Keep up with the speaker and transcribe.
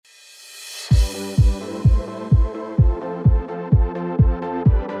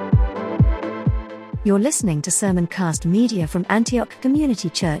You're listening to Sermoncast Media from Antioch Community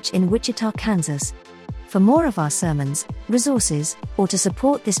Church in Wichita, Kansas. For more of our sermons, resources, or to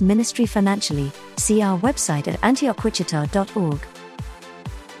support this ministry financially, see our website at antiochwichita.org.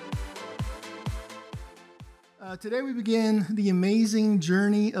 Today we begin the amazing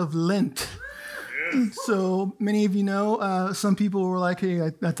journey of Lent. So many of you know, some people were like, hey,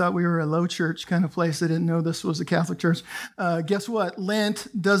 I thought we were a low church kind of place. I didn't know this was a Catholic church. Guess what? Lent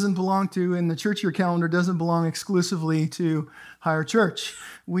doesn't belong to, and the church year calendar doesn't belong exclusively to higher church.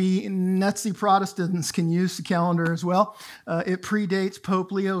 We Nazi Protestants can use the calendar as well. It predates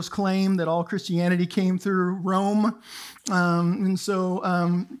Pope Leo's claim that all Christianity came through Rome. And so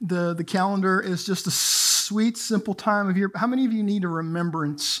the calendar is just a sweet, simple time of year. How many of you need a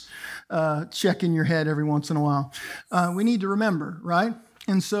remembrance check in your head every once in a while? We need to remember, right?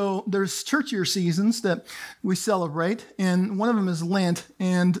 And so there's church year seasons that we celebrate, and one of them is Lent.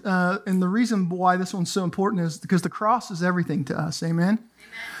 And the reason why this one's so important is because the cross is everything to us. Amen?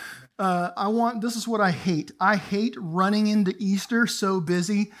 This is what I hate. I hate running into Easter so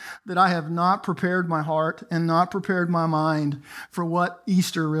busy that I have not prepared my heart and not prepared my mind for what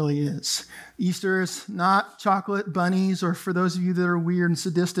Easter really is. Easter is not chocolate bunnies, or for those of you that are weird and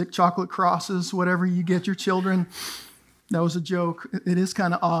sadistic, chocolate crosses, whatever you get your children. That was a joke. It is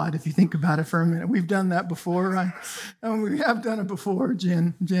kind of odd if you think about it for a minute. We've done that before, right? We have done it before.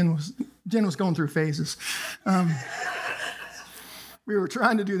 Jen was going through phases. We were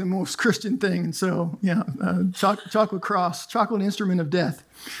trying to do the most Christian thing, and so chocolate cross, chocolate instrument of death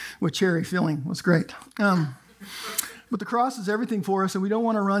with cherry filling was great. But the cross is everything for us, and we don't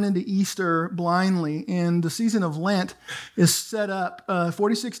want to run into Easter blindly. And the season of Lent is set up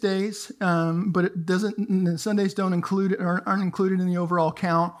 46 days, but it doesn't. The Sundays aren't included in the overall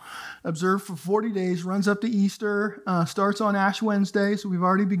count. Observed for 40 days, runs up to Easter, starts on Ash Wednesday, so we've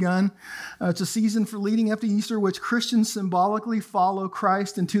already begun. It's a season for leading up to Easter, which Christians symbolically follow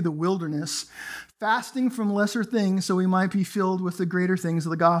Christ into the wilderness, fasting from lesser things so we might be filled with the greater things of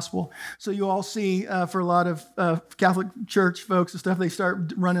the gospel. So you all see, for a lot of Catholic Church folks and stuff, they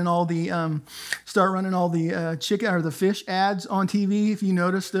start running all the chicken or the fish ads on TV. If you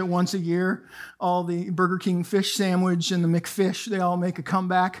notice that once a year, all the Burger King fish sandwich and the McFish, they all make a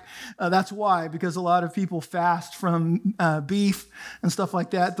comeback. That's why, because a lot of people fast from beef and stuff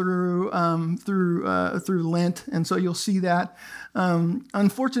like that through Lent, and so you'll see that.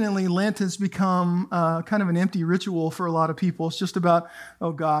 Unfortunately, Lent has become kind of an empty ritual for a lot of people. It's just about,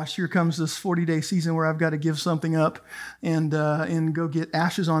 oh gosh, here comes this 40-day season where I've got to give something up and go get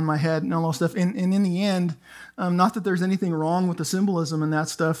ashes on my head and all that stuff. And in the end, not that there's anything wrong with the symbolism and that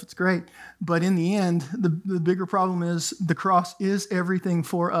stuff, it's great. But in the end, the bigger problem is the cross is everything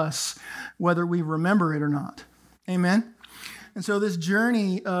for us, whether we remember it or not. Amen? And so this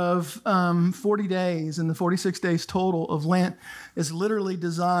journey of 40 days and the 46 days total of Lent is literally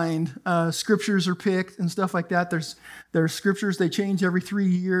designed. Scriptures are picked and stuff like that. There's scriptures, they change every 3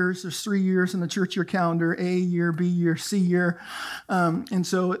 years. There's 3 years in the church year calendar, A year, B year, C year. And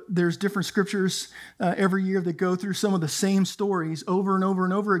so there's different scriptures every year that go through some of the same stories over and over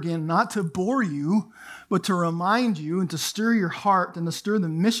and over again, not to bore you, but to remind you and to stir your heart and to stir the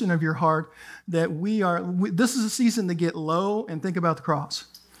mission of your heart that this is a season to get low and think about the cross.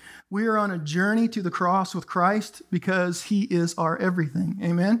 We are on a journey to the cross with Christ because he is our everything.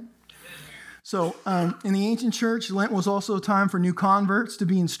 Amen? So in the ancient church, Lent was also a time for new converts to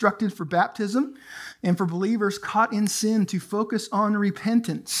be instructed for baptism and for believers caught in sin to focus on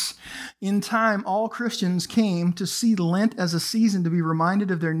repentance. In time, all Christians came to see Lent as a season to be reminded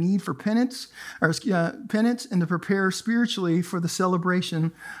of their need for penance and to prepare spiritually for the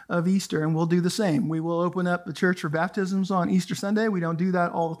celebration of Easter. And we'll do the same. We will open up the church for baptisms on Easter Sunday. We don't do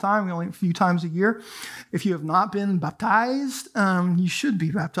that all the time. We only a few times a year. If you have not been baptized, you should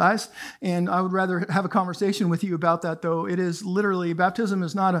be baptized. And I would rather have a conversation with you about that, though. It is literally, baptism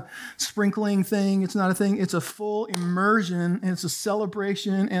is not a sprinkling thing. It's not a thing. It's a full immersion, and it's a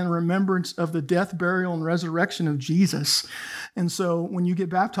celebration and remembrance of the death, burial, and resurrection of Jesus. And so when you get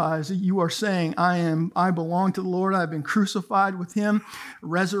baptized, you are saying, I belong to the Lord. I've been crucified with him,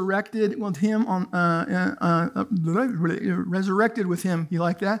 resurrected with him. Resurrected with him. You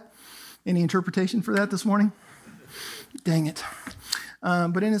like that? Any interpretation for that this morning? Dang it.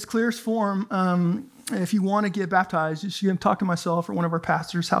 But in its clearest form, if you want to get baptized, you should talk to myself or one of our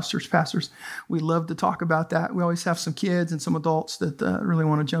pastors, house church pastors. We love to talk about that. We always have some kids and some adults that really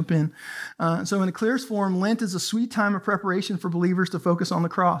want to jump in. So in the clearest form, Lent is a sweet time of preparation for believers to focus on the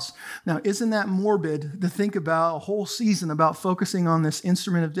cross. Now, isn't that morbid to think about a whole season about focusing on this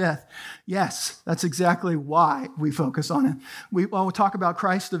instrument of death? Yes, that's exactly why we focus on it. We talk about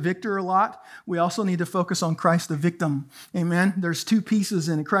Christ the victor a lot. We also need to focus on Christ the victim. Amen? There's two pieces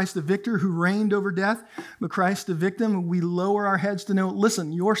in it. Christ the victor who reigned over death, but Christ the victim. We lower our heads to know,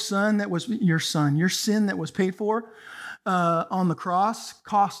 listen, your sin that was paid for on the cross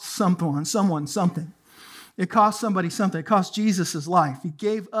cost someone something. It cost somebody something. It cost Jesus his life. He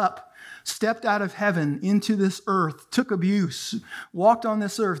gave up, stepped out of heaven into this earth, took abuse, walked on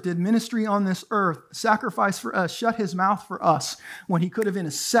this earth, did ministry on this earth, sacrificed for us, shut his mouth for us when he could have in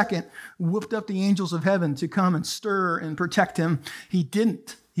a second whooped up the angels of heaven to come and stir and protect him. He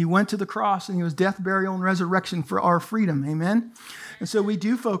didn't. He went to the cross and he was death, burial, and resurrection for our freedom. Amen? And so we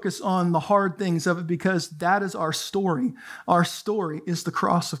do focus on the hard things of it because that is our story. Our story is the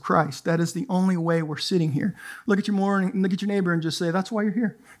cross of Christ. That is the only way we're sitting here. Look at your neighbor and just say, that's why you're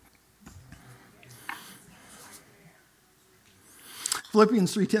here.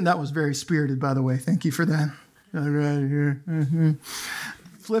 Philippians 3:10, that was very spirited, by the way. Thank you for that.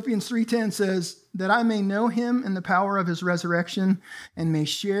 Philippians 3:10 says, that I may know him in the power of his resurrection and may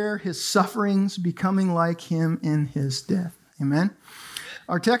share his sufferings, becoming like him in his death. Amen.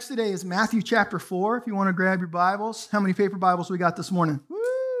 Our text today is Matthew chapter 4. If you want to grab your Bibles. How many paper Bibles we got this morning?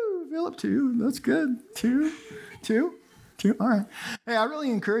 Woo, Philip, 2. That's good. 2. All right. Hey, I really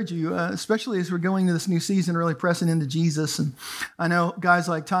encourage you, especially as we're going to this new season, really pressing into Jesus. And I know guys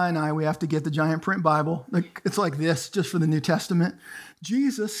like Ty and I, we have to get the giant print Bible. It's like this, just for the New Testament.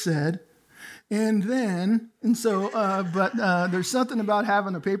 Jesus said, but there's something about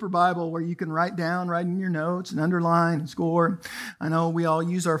having a paper Bible where you can write in your notes and underline and score. I know we all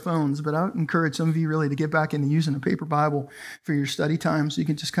use our phones, but I would encourage some of you really to get back into using a paper Bible for your study time so you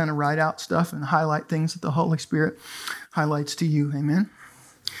can just kind of write out stuff and highlight things that the Holy Spirit highlights to you. Amen.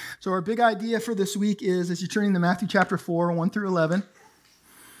 So our big idea for this week is, as you're turning to Matthew chapter 4, 1 through 11,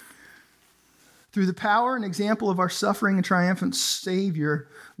 through the power and example of our suffering and triumphant Savior,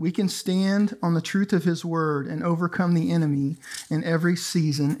 we can stand on the truth of his word and overcome the enemy in every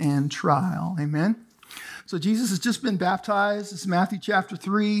season and trial. Amen? So Jesus has just been baptized. It's Matthew chapter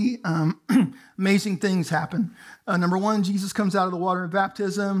 3. Amazing things happen. Number one, Jesus comes out of the water of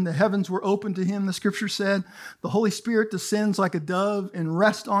baptism. The heavens were open to him, the scripture said. The Holy Spirit descends like a dove and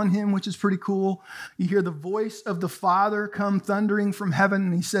rests on him, which is pretty cool. You hear the voice of the Father come thundering from heaven,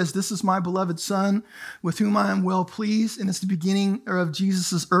 and he says, this is my beloved Son, with whom I am well pleased. And it's the beginning of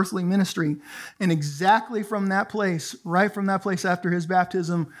Jesus' earthly ministry. And exactly from that place, right from that place after his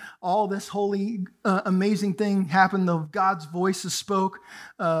baptism, all this holy, amazing thing happened. God's voices spoke.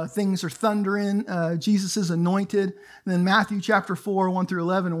 Things are thundering. Jesus is anointed. And then Matthew chapter 4, 1 through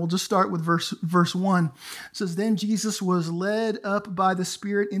 11, we'll just start with verse 1. It says, then Jesus was led up by the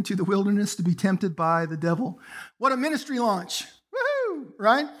Spirit into the wilderness to be tempted by the devil. What a ministry launch. Woohoo!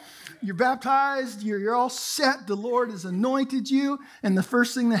 Right? You're baptized. You're all set. The Lord has anointed you. And the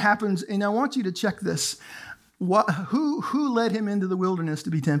first thing that happens, and I want you to check this. Who led him into the wilderness to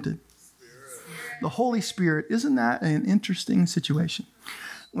be tempted? The Holy Spirit. Isn't that an interesting situation?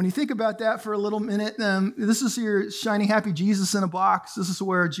 When you think about that for a little minute, this is your shiny, happy Jesus in a box. This is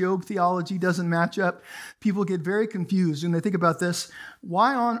where Job theology doesn't match up. People get very confused when they think about this.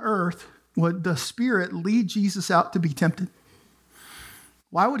 Why on earth would the Spirit lead Jesus out to be tempted?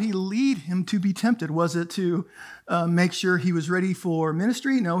 Why would he lead him to be tempted? Was it to make sure he was ready for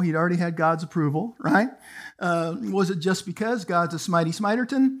ministry? No, he'd already had God's approval, right? Was it just because God's a smitey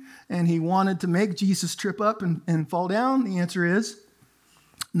smiterton and he wanted to make Jesus trip up and fall down? The answer is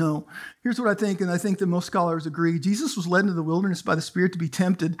no. Here's what I think, and I think that most scholars agree. Jesus was led into the wilderness by the Spirit to be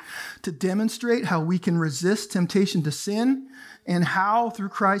tempted, to demonstrate how we can resist temptation to sin and how, through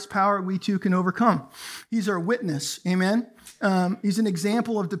Christ's power, we too can overcome. He's our witness. Amen? He's an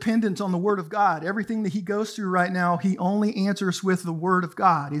example of dependence on the Word of God. Everything that he goes through right now, he only answers with the Word of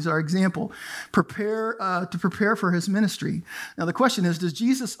God. He's our example. To prepare for his ministry. Now, the question is, does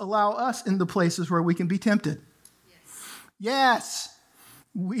Jesus allow us into places where we can be tempted? Yes.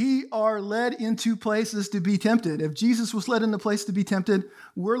 We are led into places to be tempted. If Jesus was led into place to be tempted,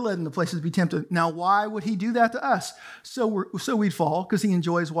 we're led into places to be tempted. Now, why would he do that to us? So we'd fall, because he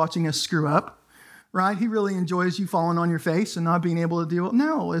enjoys watching us screw up. right? He really enjoys you falling on your face and not being able to deal with it.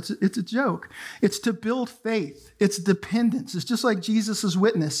 No, it's a joke. It's to build faith. It's dependence. It's just like Jesus'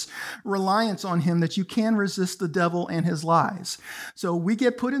 witness, reliance on him that you can resist the devil and his lies. So we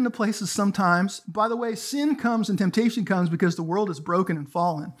get put into places sometimes. By the way, sin comes and temptation comes because the world is broken and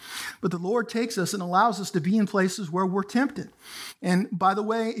fallen. But the Lord takes us and allows us to be in places where we're tempted. And by the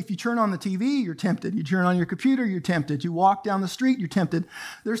way, if you turn on the TV, you're tempted. You turn on your computer, you're tempted. You walk down the street, you're tempted.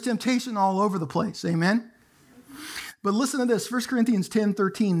 There's temptation all over the place. Amen? But listen to this, 1 Corinthians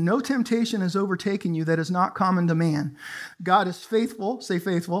 10:13. No temptation has overtaken you that is not common to man. God is faithful. Say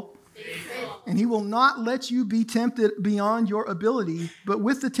faithful. Faithful. And he will not let you be tempted beyond your ability, but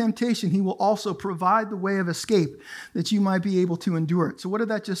with the temptation, he will also provide the way of escape that you might be able to endure it. So what did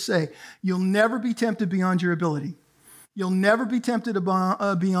that just say? You'll never be tempted beyond your ability. You'll never be tempted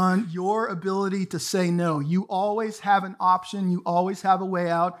beyond your ability to say no. You always have an option. You always have a way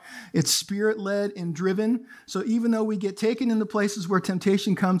out. It's spirit-led and driven. So even though we get taken into places where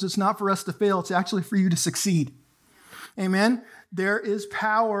temptation comes, it's not for us to fail. It's actually for you to succeed. Amen? There is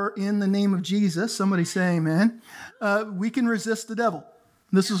power in the name of Jesus. Somebody say amen. We can resist the devil.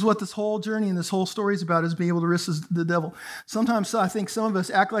 This is what this whole journey and this whole story is about, is being able to resist the devil. Sometimes I think some of us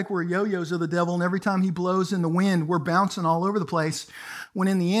act like we're yo-yos of the devil, and every time he blows in the wind, we're bouncing all over the place, when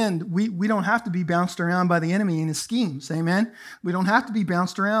in the end, we don't have to be bounced around by the enemy and his schemes, amen? We don't have to be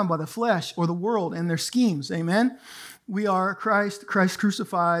bounced around by the flesh or the world and their schemes, amen? We are Christ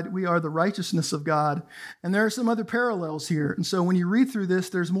crucified. We are the righteousness of God. And there are some other parallels here. And so when you read through this,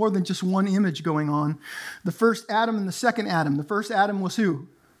 there's more than just one image going on. The first Adam and the second Adam. The first Adam was who?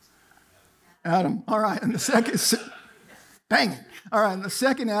 Adam. All right. And the second, bang. All right. And the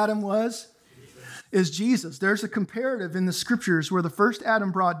second Adam is Jesus. There's a comparative in the scriptures where the first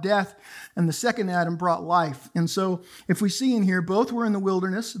Adam brought death and the second Adam brought life. And so if we see in here, both were in the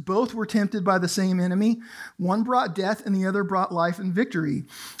wilderness, both were tempted by the same enemy. One brought death and the other brought life and victory.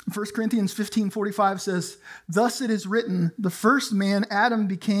 1 Corinthians 15:45 says, "Thus it is written, the first man, Adam,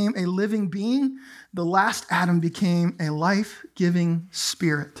 became a living being. The last Adam became a life-giving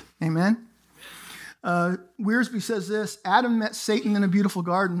spirit." Amen? Wiersbe says this: Adam met Satan in a beautiful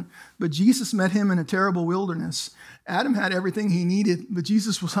garden, but Jesus met him in a terrible wilderness. Adam had everything he needed, but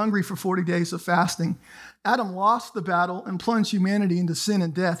Jesus was hungry for 40 days of fasting. Adam lost the battle and plunged humanity into sin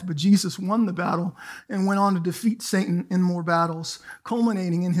and death, but Jesus won the battle and went on to defeat Satan in more battles,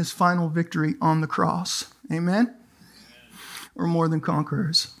 culminating in his final victory on the cross. Amen? We're more than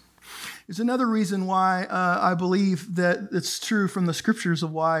conquerors. It's another reason why I believe that it's true from the scriptures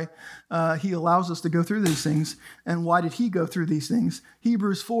of why he allows us to go through these things. And why did he go through these things?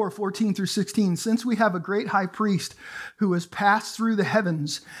 Hebrews 4:14 through 16. "Since we have a great high priest who has passed through the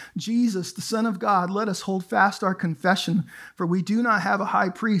heavens, Jesus, the Son of God, let us hold fast our confession. For we do not have a high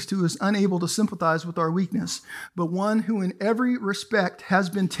priest who is unable to sympathize with our weakness, but one who in every respect has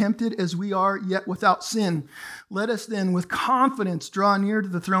been tempted as we are, yet without sin. Let us then with confidence draw near to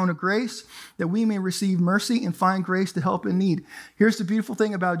the throne of grace, that we may receive mercy and find grace to help in need." Here's the beautiful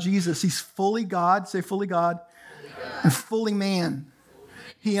thing about Jesus. He's fully God, say fully God, and fully man.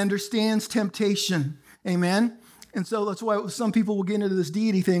 He understands temptation. Amen? And so that's why some people will get into this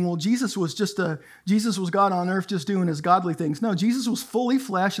deity thing. Well, Jesus was God on earth just doing his godly things. No, Jesus was fully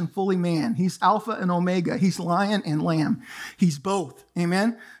flesh and fully man. He's Alpha and Omega. He's lion and lamb. He's both.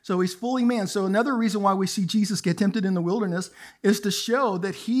 Amen? So he's fully man. So another reason why we see Jesus get tempted in the wilderness is to show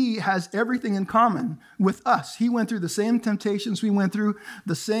that he has everything in common with us. He went through the same temptations we went through,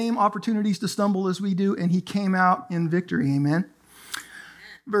 the same opportunities to stumble as we do, and he came out in victory. Amen?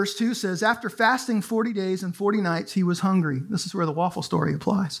 Verse 2 says, "After fasting 40 days and 40 nights, he was hungry." This is where the waffle story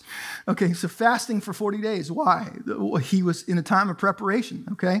applies. Okay, so fasting for 40 days. Why? He was in a time of preparation,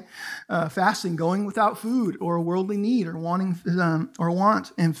 okay? Fasting, going without food or a worldly need or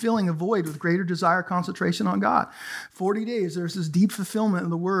want, and filling a void with greater desire, concentration on God. 40 days, there's this deep fulfillment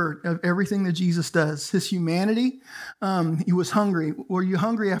of the word, of everything that Jesus does. His humanity, he was hungry. Were you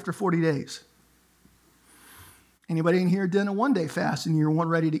hungry after 40 days? Anybody in here done a one-day fast and you're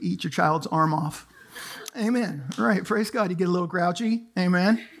ready to eat your child's arm off? Amen. Right. Praise God. You get a little grouchy.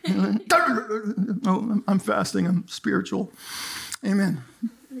 Amen. Oh, I'm fasting. I'm spiritual. Amen.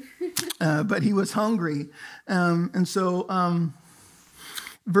 But he was hungry. And so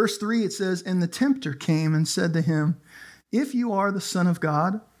verse 3, it says, "And the tempter came and said to him, 'If you are the Son of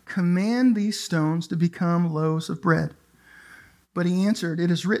God, command these stones to become loaves of bread.' But he answered,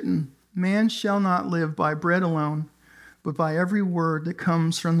 'It is written, man shall not live by bread alone, but by every word that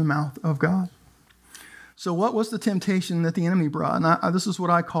comes from the mouth of God.'" So what was the temptation that the enemy brought? And this is what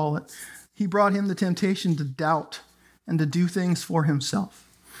I call it. He brought him the temptation to doubt and to do things for himself.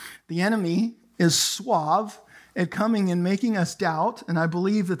 The enemy is suave at coming and making us doubt. And I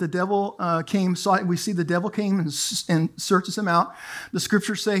believe that the devil we see the devil came and searches him out. The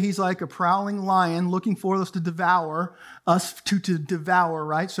scriptures say he's like a prowling lion looking for us to devour,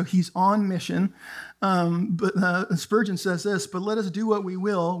 right? So he's on mission. But Spurgeon says this, but let us do what we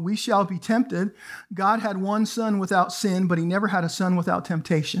will. We shall be tempted. God had one son without sin, but he never had a son without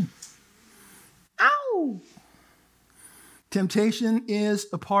temptation. Ow! Temptation is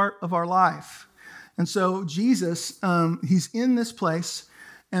a part of our life. And so Jesus, he's in this place,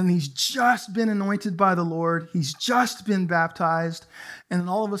 and he's just been anointed by the Lord. He's just been baptized. And then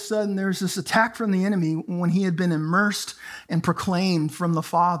all of a sudden, there's this attack from the enemy when he had been immersed and proclaimed from the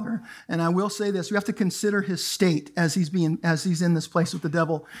Father. And I will say this, we have to consider his state as he's in this place with the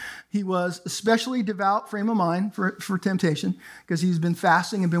devil. He was especially devout frame of mind for temptation because he's been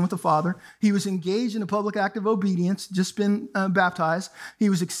fasting and been with the Father. He was engaged in a public act of obedience, just been baptized. He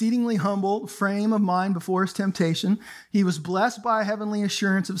was exceedingly humble frame of mind before his temptation. He was blessed by a heavenly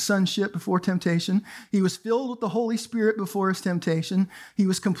assurance of sonship before temptation. He was filled with the Holy Spirit before his temptation. He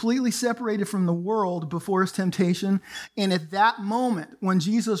was completely separated from the world before his temptation. And at that moment, when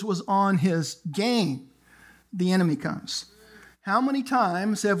Jesus was on his game, the enemy comes. How many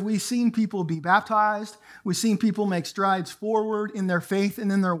times have we seen people be baptized? We've seen people make strides forward in their faith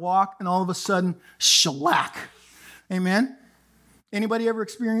and in their walk, and all of a sudden, shellac. Amen? Anybody ever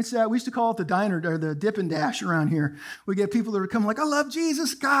experienced that? We used to call it the diner or the dip and dash around here. We get people that are coming like, I love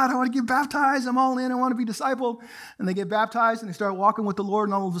Jesus. God, I want to get baptized. I'm all in. I want to be discipled. And they get baptized and they start walking with the Lord,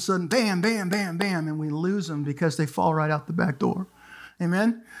 and all of a sudden, bam, bam, bam, bam, and we lose them because they fall right out the back door.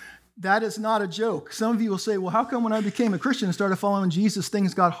 Amen? That is not a joke. Some of you will say, well, how come when I became a Christian and started following Jesus,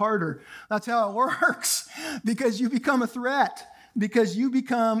 things got harder? That's how it works, because you become a threat. Because you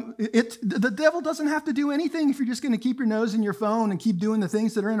become, the devil doesn't have to do anything if you're just going to keep your nose in your phone and keep doing the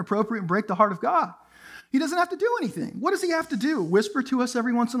things that are inappropriate and break the heart of God. He doesn't have to do anything. What does he have to do? Whisper to us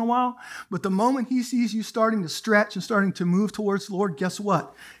every once in a while? But the moment he sees you starting to stretch and starting to move towards the Lord, guess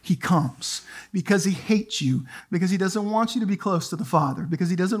what? He comes because he hates you, because he doesn't want you to be close to the Father, because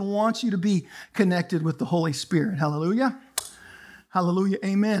he doesn't want you to be connected with the Holy Spirit. Hallelujah. Hallelujah.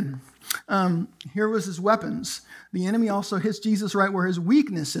 Amen. Here was his weapons. The enemy also hits Jesus right where his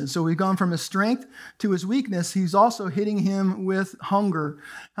weakness is. So we've gone from his strength to his weakness. He's also hitting him with hunger.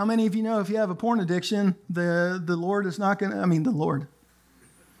 How many of you know if you have a porn addiction, the Lord is not going to, the Lord.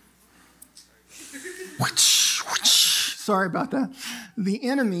 Sorry about that. The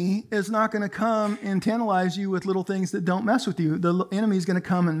enemy is not going to come and tantalize you with little things that don't mess with you. The enemy is going to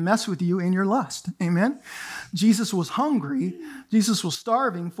come and mess with you in your lust. Amen? Jesus was hungry. Jesus was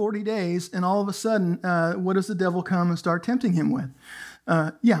starving 40 days. And all of a sudden, what does the devil come and start tempting him with?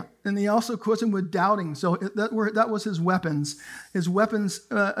 And he also quotes him with doubting. So that was his weapons. His weapons,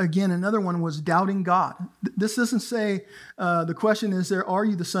 again, another one was doubting God. This doesn't say, the question is there, are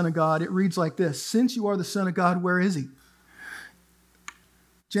you the Son of God? It reads like this: since you are the Son of God, where is he?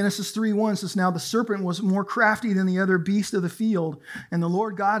 Genesis 3:1 says, now the serpent was more crafty than the other beast of the field, and the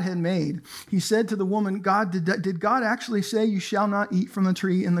Lord God had made. He said to the woman, did God actually say you shall not eat from the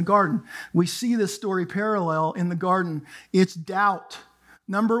tree in the garden? We see this story parallel in the garden. It's doubt.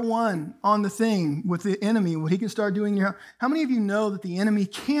 Number one on the thing with the enemy, what he can start doing. How many of you know that the enemy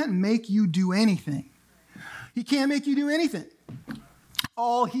can't make you do anything? He can't make you do anything.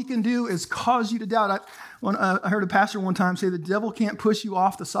 All he can do is cause you to doubt. I heard a pastor one time say the devil can't push you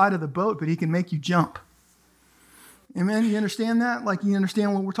off the side of the boat, but he can make you jump. Amen? You understand that? Like, you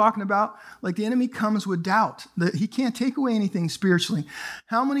understand what we're talking about? Like, the enemy comes with doubt. That he can't take away anything spiritually.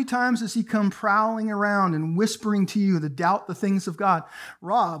 How many times does he come prowling around and whispering to you to doubt the things of God?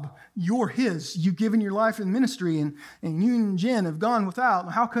 Rob, you're his. You've given your life in ministry, and you and Jen have gone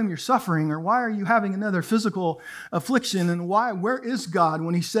without. How come you're suffering? Or why are you having another physical affliction? And where is God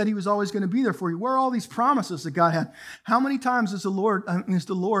when he said he was always going to be there for you? Where are all these promises that God had? How many times has the Lord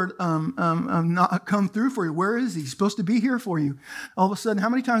not come through for you? Where is he? Supposed to be here for you. All of a sudden, how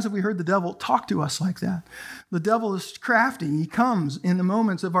many times have we heard the devil talk to us like that? The devil is crafty. He comes in the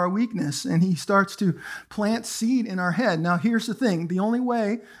moments of our weakness, and he starts to plant seed in our head. Now, here's the thing. The only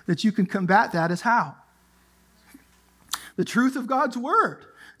way that you can combat that is how? The truth of God's word.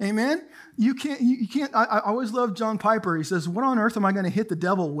 Amen? You can't. I always love John Piper. He says, what on earth am I going to hit the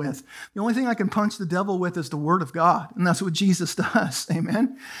devil with? The only thing I can punch the devil with is the word of God. And that's what Jesus does.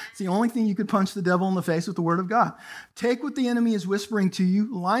 Amen? It's the only thing you could punch the devil in the face with, the word of God. Take what the enemy is whispering to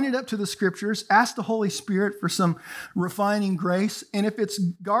you, line it up to the scriptures, ask the Holy Spirit for some refining grace. And if it's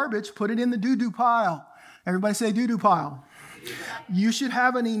garbage, put it in the doo-doo pile. Everybody say doo-doo pile. You should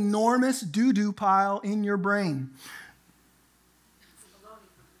have an enormous doo-doo pile in your brain.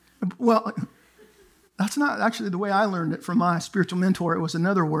 Well, That's not actually the way I learned it from my spiritual mentor. It was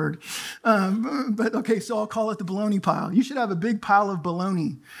another word. But okay, so I'll call it the baloney pile. You should have a big pile of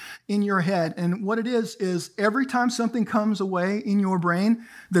baloney in your head. And what it is every time something comes away in your brain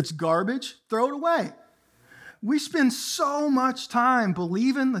that's garbage, throw it away. We spend so much time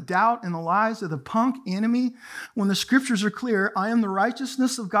believing the doubt and the lies of the punk enemy when the scriptures are clear. I am the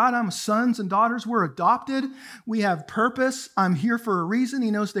righteousness of God. I'm sons and daughters. We're adopted. We have purpose. I'm here for a reason.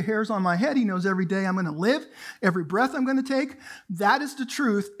 He knows the hairs on my head. He knows every day I'm going to live, every breath I'm going to take. That is the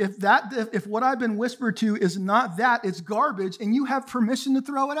truth. If what I've been whispered to is not that, it's garbage, and you have permission to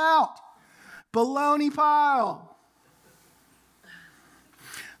throw it out. Baloney pile.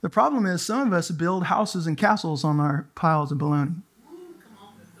 The problem is some of us build houses and castles on our piles of baloney.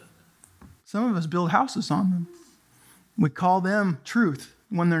 Some of us build houses on them. We call them truth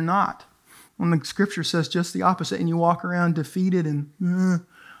when they're not. When the scripture says just the opposite, and you walk around defeated and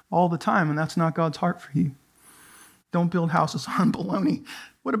all the time, and that's not God's heart for you. Don't build houses on baloney.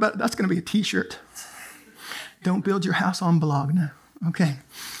 What about, that's going to be a t-shirt. Don't build your house on bologna. Okay.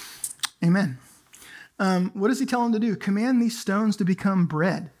 Amen. What does he tell him to do? Command these stones to become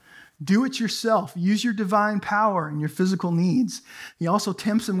bread. Do it yourself. Use your divine power and your physical needs. He also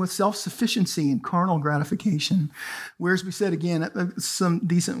tempts him with self-sufficiency and carnal gratification. Wiersbe said again, some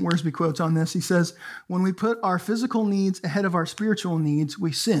decent Wiersbe quotes on this. He says, when we put our physical needs ahead of our spiritual needs,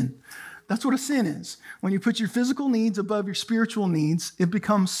 we sin. That's what a sin is. When you put your physical needs above your spiritual needs, it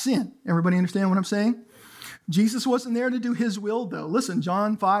becomes sin. Everybody understand what I'm saying? Jesus wasn't there to do his will, though. Listen,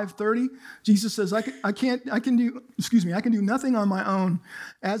 John 5:30, Jesus says, I can do nothing on my own.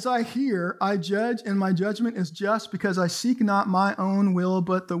 As I hear, I judge, and my judgment is just because I seek not my own will,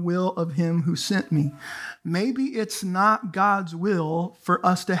 but the will of him who sent me. Maybe it's not God's will for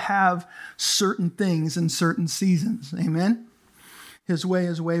us to have certain things in certain seasons. Amen? His way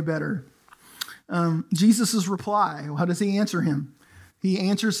is way better. Jesus' reply, how does he answer him? He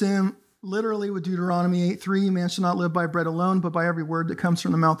answers him literally with Deuteronomy 8:3, man shall not live by bread alone, but by every word that comes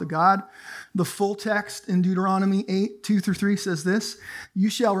from the mouth of God. The full text in Deuteronomy 8:2-3 says this: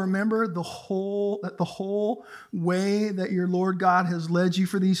 you shall remember the whole way that your Lord God has led you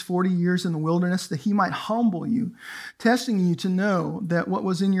for these 40 years in the wilderness, that he might humble you, testing you to know that what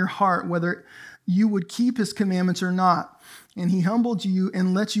was in your heart, whether you would keep his commandments or not. And he humbled you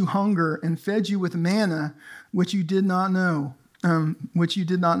and let you hunger and fed you with manna, which you did not know.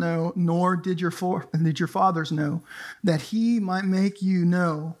 Nor did your fathers know, that he might make you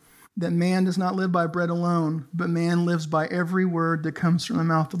know that man does not live by bread alone, but man lives by every word that comes from the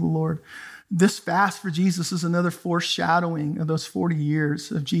mouth of the Lord. This fast for Jesus is another foreshadowing of those 40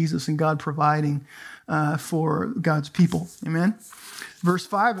 years of Jesus and God providing for God's people. Amen? Verse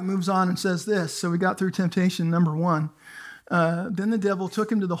 5, it moves on and says this. So we got through temptation number 1. Then the devil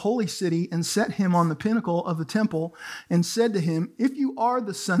took him to the holy city and set him on the pinnacle of the temple and said to him, if you are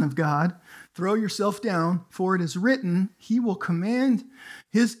the Son of God, throw yourself down, for it is written, he will command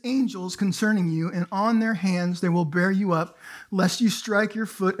his angels concerning you, and on their hands they will bear you up, lest you strike your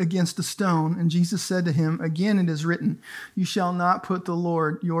foot against a stone. And Jesus said to him, again it is written, you shall not put the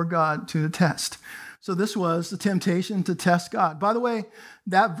Lord your God to the test. So this was the temptation to test God. By the way,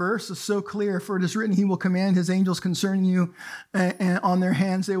 that verse is so clear. For it is written, he will command his angels concerning you, and on their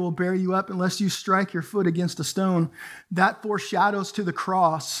hands they will bear you up unless you strike your foot against a stone. That foreshadows to the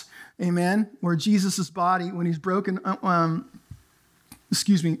cross, amen, where Jesus' body, when he's broken, when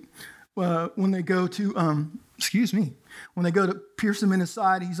they go to pierce him in his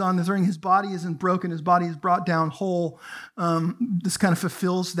side, he's on the ring. His body isn't broken. His body is brought down whole. This kind of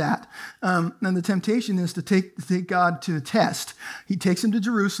fulfills that. And the temptation is to take God to the test. He takes him to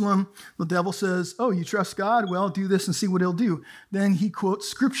Jerusalem. The devil says, oh, you trust God? Well, do this and see what he'll do. Then he quotes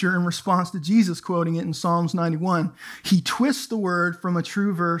scripture in response to Jesus quoting it in Psalms 91. He twists the word from a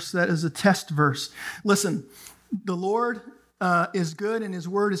true verse that is a test verse. Listen, the Lord is good and his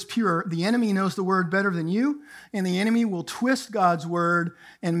word is pure. The enemy knows the word better than you, and the enemy will twist God's word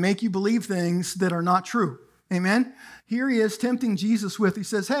and make you believe things that are not true. Amen? Here he is tempting Jesus with, he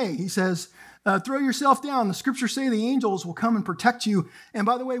says, throw yourself down. The scriptures say the angels will come and protect you. And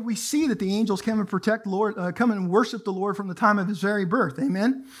by the way, we see that the angels come and protect the Lord, come and worship the Lord from the time of his very birth.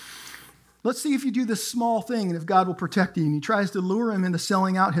 Amen? Let's see if you do this small thing and if God will protect you. And he tries to lure him into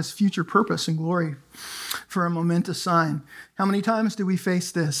selling out his future purpose and glory for a momentous sign. How many times do we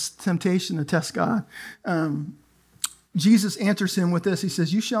face this temptation to test God? Jesus answers him with this. He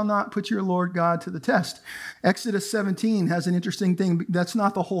says, you shall not put your Lord God to the test. Exodus 17 has an interesting thing. That's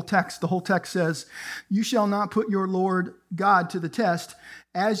not the whole text. The whole text says, you shall not put your Lord God to the test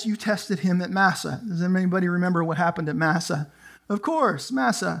as you tested him at Massah. Does anybody remember what happened at Massah? Of course,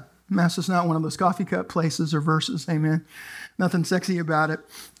 Massah. Massa's not one of those coffee cup places or verses. Amen. Nothing sexy about it.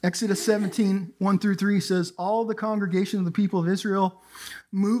 Exodus 17, 1-3 says, all the congregation of the people of Israel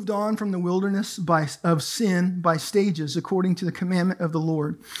moved on from the wilderness of sin by stages according to the commandment of the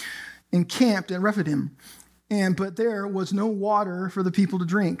Lord, encamped at Rephidim. But there was no water for the people to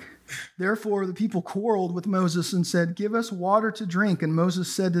drink. Therefore, the people quarreled with Moses and said, give us water to drink. And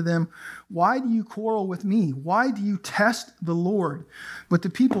Moses said to them, why do you quarrel with me? Why do you test the Lord? But the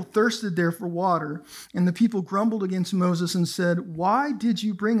people thirsted there for water. And the people grumbled against Moses and said, why did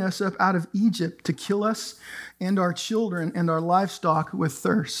you bring us up out of Egypt to kill us and our children and our livestock with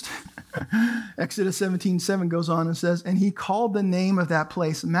thirst? Exodus 17:7 goes on and says, and he called the name of that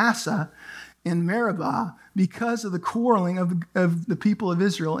place Massa in Meribah, because of the quarreling of the people of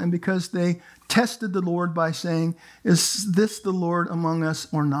Israel, and because they tested the Lord by saying, is this the Lord among us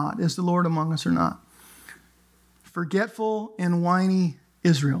or not? Is the Lord among us or not? Forgetful and whiny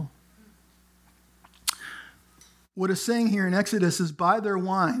Israel. What it's saying here in Exodus is by their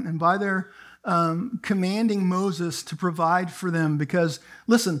whine and by their commanding Moses to provide for them, because,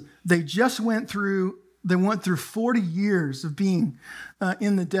 listen, they went through 40 years of being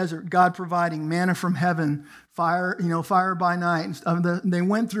in the desert, God providing manna from heaven, fire by night.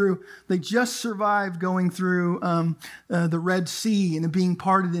 They just survived going through the Red Sea and it being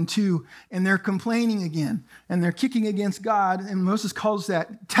parted in two, and they're complaining again, and they're kicking against God, and Moses calls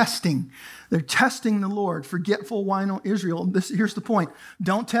that testing. They're testing the Lord. Forgetful, whiny Israel. Here's the point.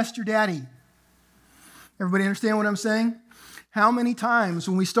 Don't test your daddy. Everybody understand what I'm saying? How many times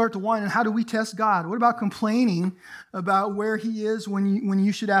when we start to whine, and how do we test God? What about complaining about where he is when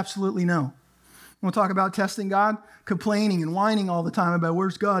you should absolutely know? We'll talk about testing God, complaining and whining all the time about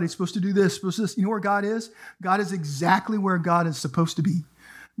where's God? He's supposed to do this, supposed to this. You know where God is? God is exactly where God is supposed to be.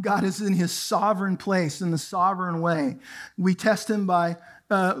 God is in his sovereign place, in the sovereign way. We test him by,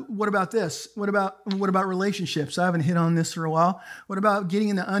 what about this? What about relationships? I haven't hit on this for a while. What about getting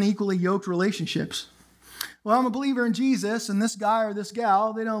into unequally yoked relationships? Well, I'm a believer in Jesus, and this guy or this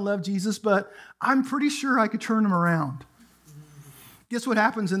gal, they don't love Jesus, but I'm pretty sure I could turn them around. Guess what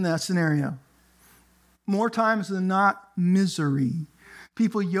happens in that scenario? More times than not, misery.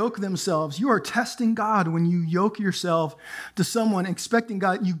 People yoke themselves. You are testing God when you yoke yourself to someone expecting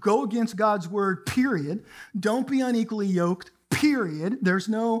God. You go against God's word, period. Don't be unequally yoked, period. There's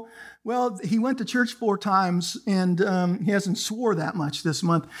no, well, he went to church 4 times and he hasn't swore that much this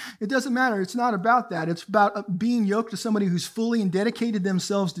month. It doesn't matter. It's not about that. It's about being yoked to somebody who's fully and dedicated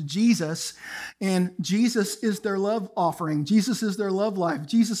themselves to Jesus, and Jesus is their love offering. Jesus is their love life.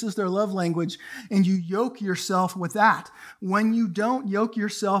 Jesus is their love language, and you yoke yourself with that. When you don't yoke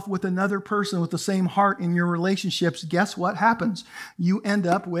yourself with another person with the same heart in your relationships, guess what happens? You end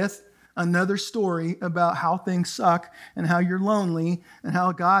up with another story about how things suck and how you're lonely and how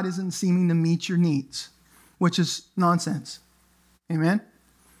God isn't seeming to meet your needs, which is nonsense. Amen?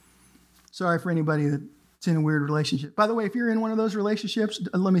 Sorry for anybody that's in a weird relationship. By the way, if you're in one of those relationships,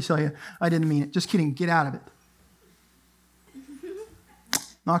 let me tell you, I didn't mean it. Just kidding. Get out of it.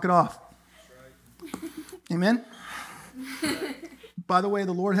 Knock it off. Amen? By the way,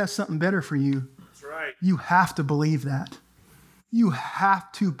 the Lord has something better for you. That's right. You have to believe that. You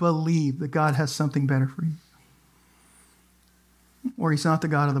have to believe that God has something better for you. Or he's not the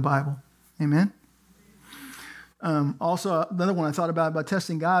God of the Bible. Amen? Also, another one I thought about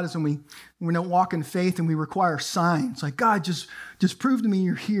testing God is when we don't walk in faith and we require signs. Like, God, just prove to me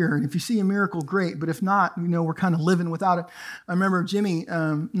you're here. And if you see a miracle, great. But if not, we're kind of living without it. I remember Jimmy,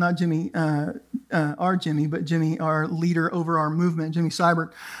 not Jimmy, our Jimmy, but Jimmy, our leader over our movement, Jimmy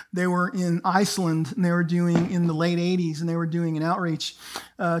Seibert. They were in Iceland, and they were doing, in the late 80s, and they were doing an outreach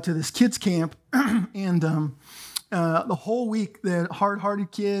to this kids camp. And the whole week, they had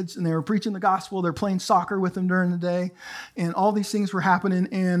hard-hearted kids, and they were preaching the gospel. They're playing soccer with them during the day, and all these things were happening.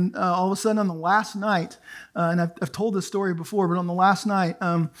 And all of a sudden, on the last night, and I've told this story before, but on the last night,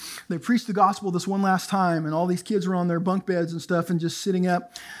 they preached the gospel this one last time, and all these kids were on their bunk beds and stuff and just sitting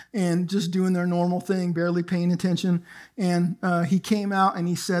up and just doing their normal thing, barely paying attention. And he came out and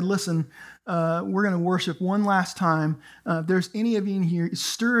he said, listen, we're going to worship one last time. If there's any of you in here,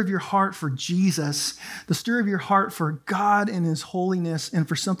 stir of your heart for Jesus, the stir of your heart for God and his holiness, and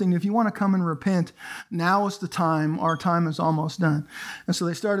for something. If you want to come and repent, now is the time. Our time is almost done. And so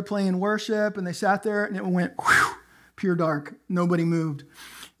they started playing worship, and they sat there, and it went whew, pure dark. Nobody moved.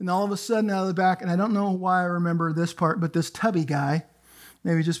 And all of a sudden, out of the back, and I don't know why I remember this part, but this tubby guy,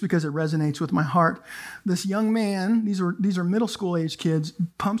 maybe just because it resonates with my heart, this young man, these are middle school age kids,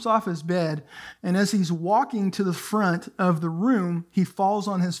 pumps off his bed, and as he's walking to the front of the room, he falls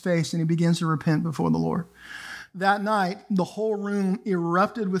on his face and he begins to repent before the Lord. That night, the whole room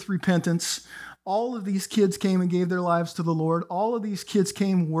erupted with repentance. All of these kids came and gave their lives to the Lord. All of these kids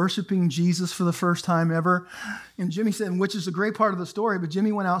came worshiping Jesus for the first time ever. And Jimmy said, which is a great part of the story, but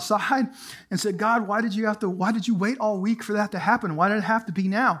Jimmy went outside and said, God, why did you wait all week for that to happen? Why did it have to be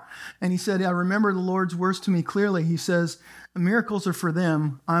now? And he said, I remember the Lord's words to me clearly. He says, miracles are for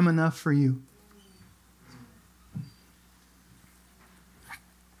them. I'm enough for you.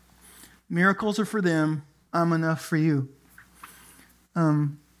 Miracles are for them. I'm enough for you.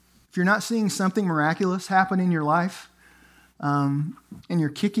 If you're not seeing something miraculous happen in your life, and you're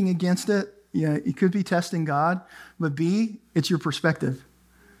kicking against it, yeah, you could be testing God. But B, it's your perspective.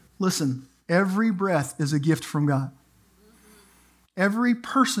 Listen, every breath is a gift from God. Every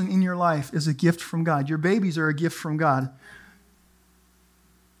person in your life is a gift from God. Your babies are a gift from God.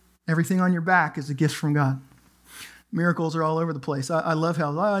 Everything on your back is a gift from God. Miracles are all over the place. I love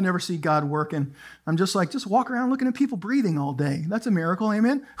how I never see God working. I'm just walk around looking at people breathing all day. That's a miracle,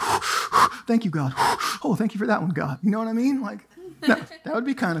 amen? Thank you, God. Oh, thank you for that one, God. You know what I mean? Like that would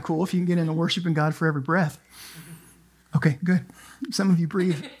be kind of cool if you can get into worshiping God for every breath. Okay, good. Some of you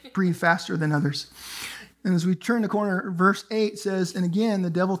breathe faster than others. And as we turn the corner, verse 8 says, and again,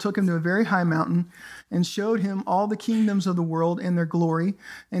 the devil took him to a very high mountain and showed him all the kingdoms of the world and their glory.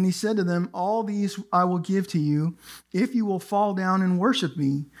 And he said to them, all these I will give to you if you will fall down and worship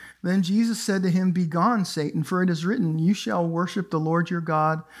me. Then Jesus said to him, begone, Satan, for it is written, you shall worship the Lord your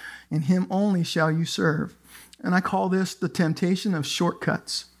God, and him only shall you serve. And I call this the temptation of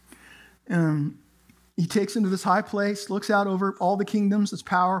shortcuts. He takes him to this high place, looks out over all the kingdoms. It's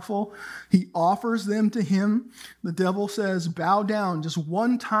powerful. He offers them to him. The devil says, bow down just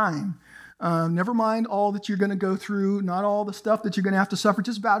one time. Never mind all that you're going to go through, not all the stuff that you're going to have to suffer.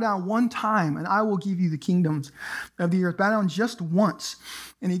 Just bow down one time, and I will give you the kingdoms of the earth. Bow down just once.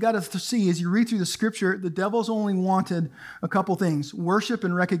 And you got to see, as you read through the scripture, the devil's only wanted a couple things, worship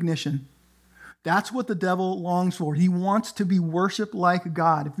and recognition. That's what the devil longs for. He wants to be worshiped like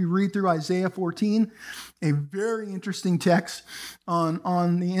God. If you read through Isaiah 14, a very interesting text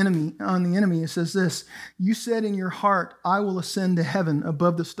on the enemy, it says this, you said in your heart, I will ascend to heaven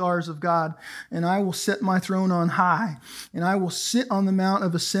above the stars of God, and I will set my throne on high, and I will sit on the mount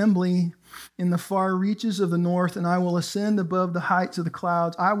of assembly in the far reaches of the north, and I will ascend above the heights of the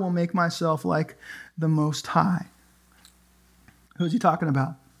clouds. I will make myself like the Most High. Who's he talking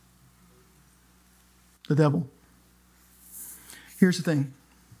about? The devil. Here's the thing.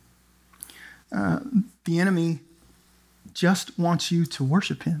 The enemy just wants you to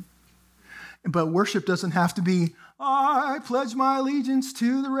worship him. But worship doesn't have to be, I pledge my allegiance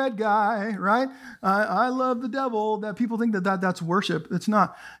to the red guy, right? I love the devil. That people think that's worship. It's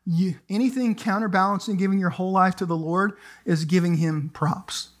not. Anything counterbalancing giving your whole life to the Lord is giving him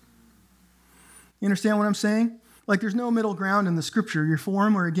props. You understand what I'm saying? Like there's no middle ground in the scripture. You're for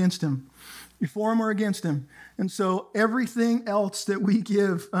him or against him. You're for him or against him. And so everything else that we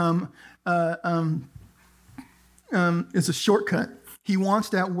give is a shortcut. He wants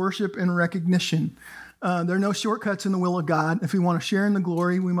that worship and recognition. There are no shortcuts in the will of God. If we want to share in the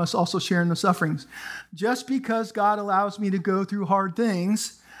glory, we must also share in the sufferings. Just because God allows me to go through hard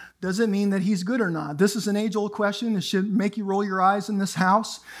things doesn't mean that he's good or not. This is an age-old question. It should make you roll your eyes in this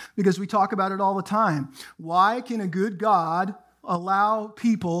house because we talk about it all the time. Why can a good God allow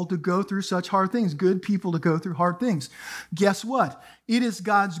people to go through such hard things, good people to go through hard things? Guess what? It is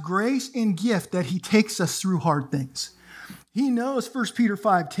God's grace and gift that he takes us through hard things. He knows 1 Peter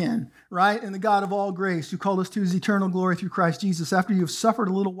 5:10, right? And the God of all grace who called us to his eternal glory through Christ Jesus, after you have suffered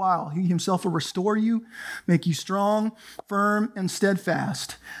a little while, he himself will restore you, make you strong, firm, and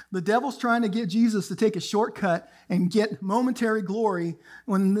steadfast. The devil's trying to get Jesus to take a shortcut and get momentary glory.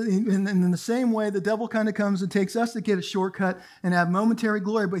 When in the same way, the devil kind of comes and takes us to get a shortcut and have momentary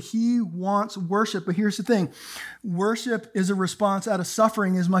glory, but he wants worship. But here's the thing. Worship is a response out of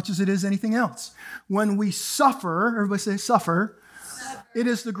suffering as much as it is anything else. When we suffer, everybody say suffer. It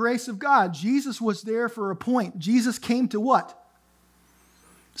is the grace of God. Jesus was there for a point. Jesus came to what?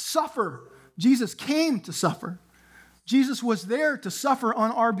 Suffer. Jesus came to suffer. Jesus was there to suffer on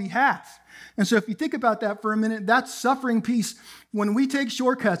our behalf. And so if you think about that for a minute, that suffering piece, when we take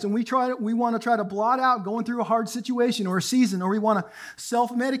shortcuts and we want to try to blot out going through a hard situation or a season, or we want to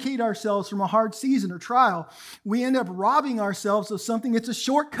self-medicate ourselves from a hard season or trial, we end up robbing ourselves of something. It's a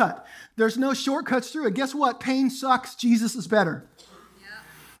shortcut. There's no shortcuts through it. Guess what? Pain sucks. Jesus is better.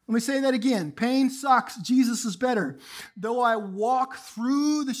 Let me say that again. Pain sucks. Jesus is better. Though I walk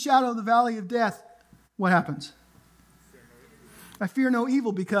through the shadow of the valley of death, what happens? I fear no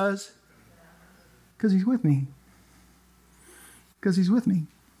evil because he's with me. Because he's with me.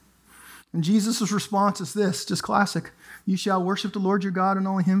 And Jesus' response is this, just classic. You shall worship the Lord your God, and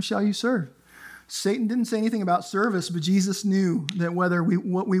only him shall you serve. Satan didn't say anything about service, but Jesus knew that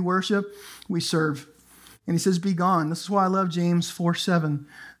what we worship, we serve. And he says, be gone. This is why I love James 4:7.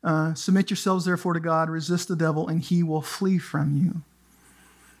 Submit yourselves therefore to God, resist the devil, and he will flee from you.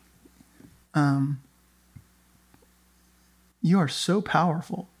 You are so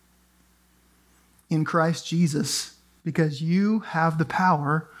powerful in Christ Jesus because you have the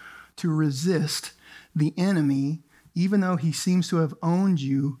power to resist the enemy, even though he seems to have owned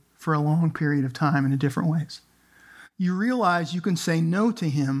you for a long period of time in different ways. You realize you can say no to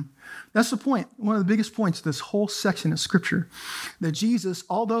him. That's the point. One of the biggest points of this whole section of Scripture, that Jesus,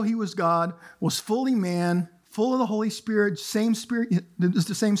 although he was God, was fully man, full of the Holy Spirit, same Spirit, is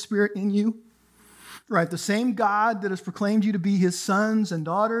the same Spirit in you. Right, the same God that has proclaimed you to be his sons and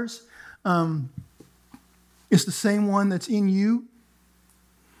daughters is the same one that's in you.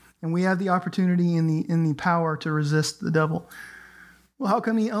 And we have the opportunity in the power to resist the devil. Well, how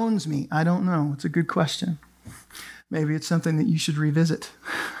come he owns me? I don't know. It's a good question. Maybe it's something that you should revisit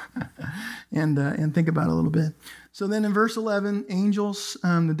and think about a little bit. So then in verse 11, angels,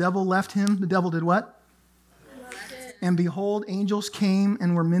 the devil left him. The devil did what? And behold, angels came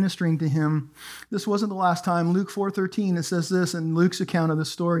and were ministering to him. This wasn't the last time. Luke 4:13, it says this in Luke's account of the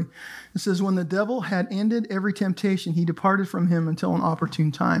story. It says, when the devil had ended every temptation, he departed from him until an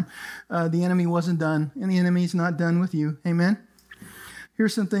opportune time. The enemy wasn't done, and the enemy's not done with you. Amen?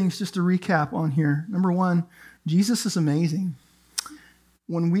 Here's some things just to recap on here. Number one, Jesus is amazing.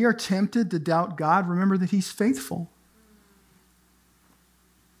 When we are tempted to doubt God, remember that he's faithful.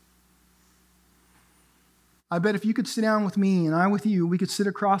 I bet if you could sit down with me and I with you, we could sit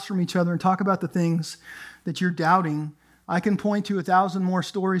across from each other and talk about the things that you're doubting. I can point to 1,000 more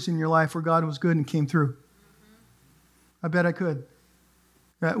stories in your life where God was good and came through. I bet I could.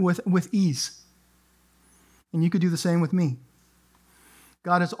 With ease. And you could do the same with me.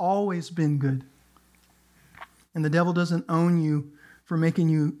 God has always been good. And the devil doesn't own you for making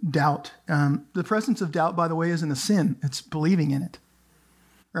you doubt. The presence of doubt, by the way, isn't a sin. It's believing in it.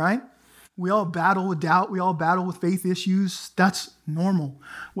 Right? We all battle with doubt. We all battle with faith issues. That's normal.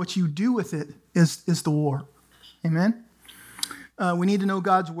 What you do with it is the war. Amen? We need to know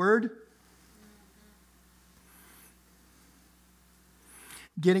God's word.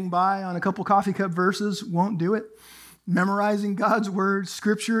 Getting by on a couple coffee cup verses won't do it. Memorizing God's word,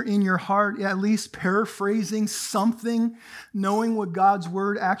 scripture in your heart, at least paraphrasing something, knowing what God's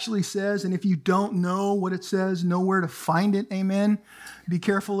word actually says. And if you don't know what it says, know where to find it. Amen. Be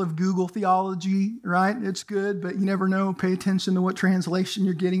careful of Google theology, right? It's good, but you never know. Pay attention to what translation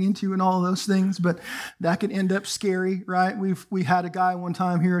you're getting into and all of those things. But that could end up scary, right? We had a guy one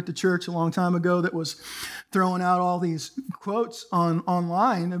time here at the church a long time ago that was throwing out all these quotes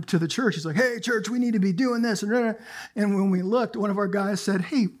online to the church. He's like, hey, church, we need to be doing this. And when we looked, one of our guys said,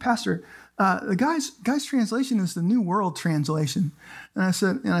 hey, pastor, the guy's translation is the New World Translation. And I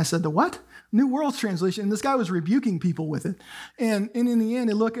said, the what? New World Translation. And this guy was rebuking people with it. And in the end,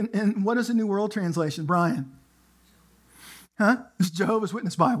 and what is a New World Translation, Brian? Huh? It's Jehovah's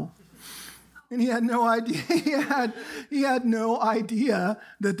Witness Bible. And he had no idea. He had no idea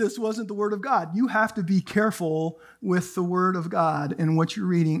that this wasn't the Word of God. You have to be careful with the Word of God and what you're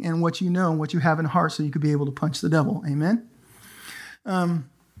reading and what you know and what you have in heart so you could be able to punch the devil. Amen?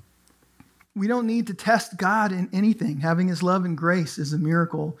 We don't need to test God in anything. Having his love and grace is a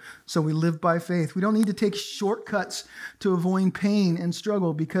miracle, so we live by faith. We don't need to take shortcuts to avoid pain and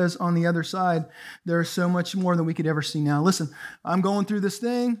struggle because on the other side, there is so much more than we could ever see now. Listen, I'm going through this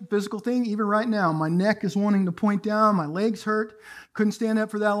physical thing, even right now. My neck is wanting to point down. My legs hurt. Couldn't stand up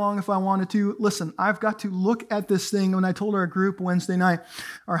for that long if I wanted to. Listen, I've got to look at this thing. When I told our group Wednesday night,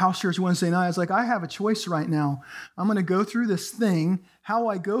 our house church Wednesday night, I was like, I have a choice right now. I'm going to go through this thing. How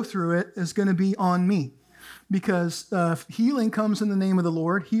I go through it is going to be on me. Because healing comes in the name of the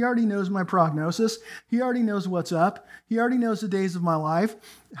Lord. He already knows my prognosis. He already knows what's up. He already knows the days of my life.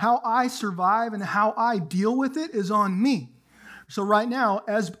 How I survive and how I deal with it is on me. So right now,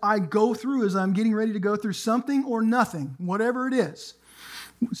 as I'm getting ready to go through something or nothing, whatever it is,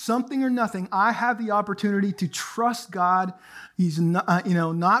 something or nothing, I have the opportunity to trust God. He's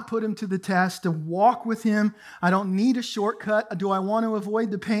not put him to the test, to walk with him. I don't need a shortcut. Do I want to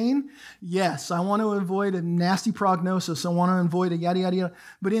avoid the pain? Yes, I want to avoid a nasty prognosis. I want to avoid a yada, yada, yada.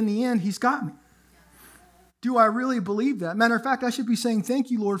 But in the end, he's got me. Do I really believe that? Matter of fact, I should be saying, thank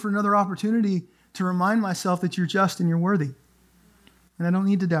you, Lord, for another opportunity to remind myself that you're just and you're worthy. And I don't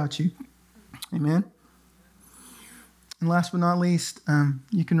need to doubt you. Amen. And last but not least,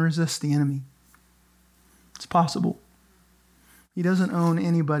 you can resist the enemy. It's possible. He doesn't own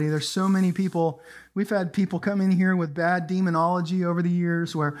anybody. There's so many people. We've had people come in here with bad demonology over the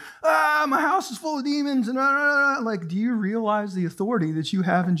years where, my house is full of demons. And like, do you realize the authority that you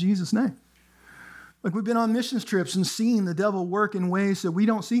have in Jesus' name? Like, we've been on missions trips and seen the devil work in ways that we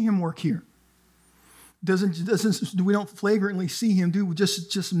don't see him work here. We don't flagrantly see him do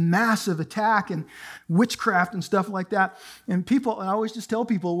just massive attack and witchcraft and stuff like that. And I always just tell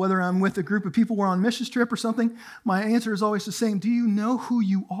people, whether I'm with a group of people, we're on a missions trip or something, my answer is always the same. Do you know who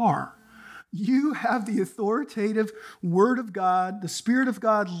you are? You have the authoritative Word of God. The Spirit of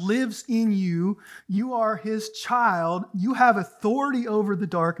God lives in you. You are his child. You have authority over the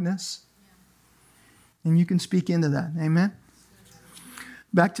darkness. And you can speak into that. Amen?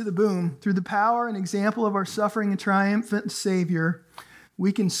 Back to the boom. Through the power and example of our suffering and triumphant Savior,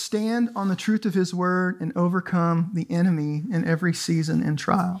 we can stand on the truth of his word and overcome the enemy in every season and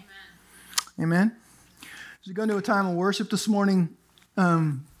trial. Amen? As we go into a time of worship this morning,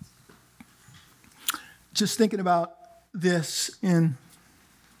 just thinking about this, and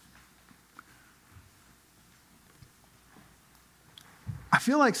I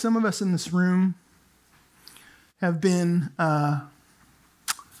feel like some of us in this room have been...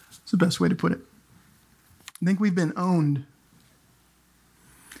 It's the best way to put it. I think we've been owned.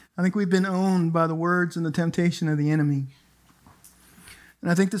 I think we've been owned by the words and the temptation of the enemy. And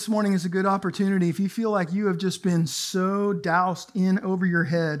I think this morning is a good opportunity. If you feel like you have just been so doused in over your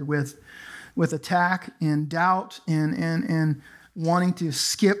head with attack and doubt and wanting to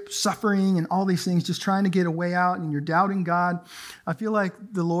skip suffering and all these things, just trying to get a way out, and you're doubting God, I feel like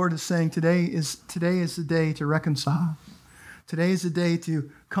the Lord is saying today is the day to reconcile. Today is the day to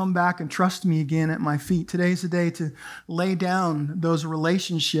come back and trust me again at my feet. Today is the day to lay down those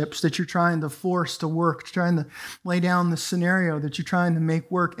relationships that you're trying to force to work, trying to lay down the scenario that you're trying to make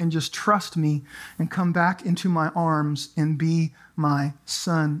work, and just trust me and come back into my arms and be my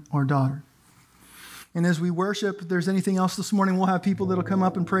son or daughter. And as we worship, if there's anything else this morning, we'll have people that'll come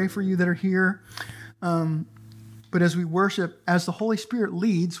up and pray for you that are here. But as we worship, as the Holy Spirit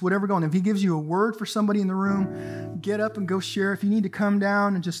leads, whatever going, if he gives you a word for somebody in the room, get up and go share. If you need to come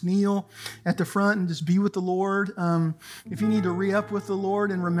down and just kneel at the front and just be with the Lord. If you need to re-up with the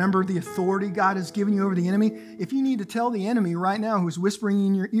Lord and remember the authority God has given you over the enemy. If you need to tell the enemy right now who's whispering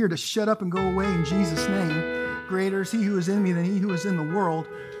in your ear to shut up and go away in Jesus' name, greater is he who is in me than he who is in the world,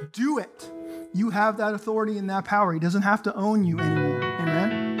 do it. You have that authority and that power. He doesn't have to own you anymore.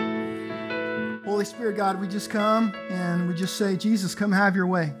 Amen? Holy Spirit, God, we just come and we just say, Jesus, come have your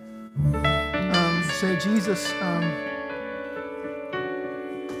way. Say, Jesus,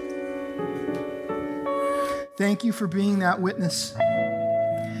 thank you for being that witness.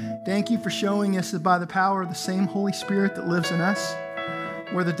 Thank you for showing us that by the power of the same Holy Spirit that lives in us,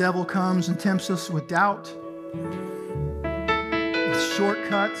 where the devil comes and tempts us with doubt, with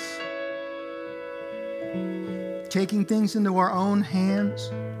shortcuts, taking things into our own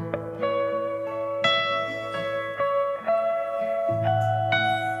hands,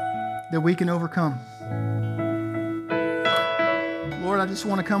 that we can overcome. Lord, I just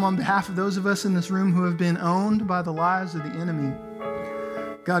want to come on behalf of those of us in this room who have been owned by the lies of the enemy.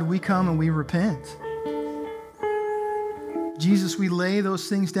 God, we come and we repent. Jesus, we lay those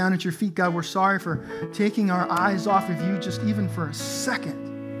things down at your feet. God, we're sorry for taking our eyes off of you just even for a second.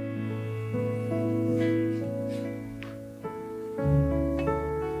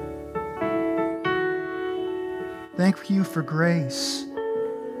 Thank you for grace.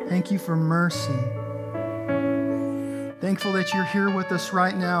 Thank you for mercy. Thankful that you're here with us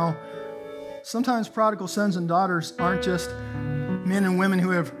right now. Sometimes prodigal sons and daughters aren't just men and women who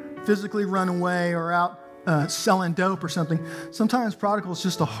have physically run away or out selling dope or something. Sometimes prodigal is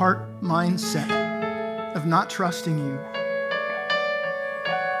just a heart mindset of not trusting you,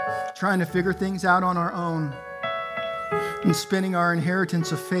 trying to figure things out on our own, and spending our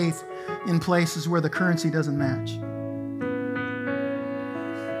inheritance of faith in places where the currency doesn't match.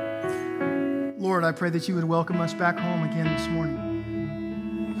 Lord, I pray that you would welcome us back home again this morning.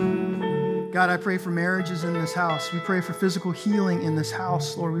 God, I pray for marriages in this house. We pray for physical healing in this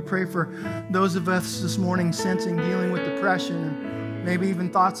house. Lord, we pray for those of us this morning sensing, dealing with depression and maybe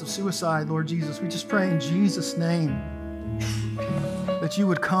even thoughts of suicide, Lord Jesus. We just pray in Jesus' name that you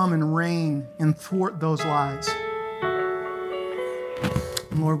would come and reign and thwart those lies.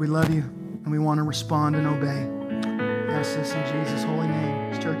 And Lord, we love you and we want to respond and obey. We ask this in Jesus' holy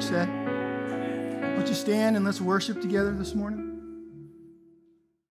name. As church said, would you stand and let's worship together this morning?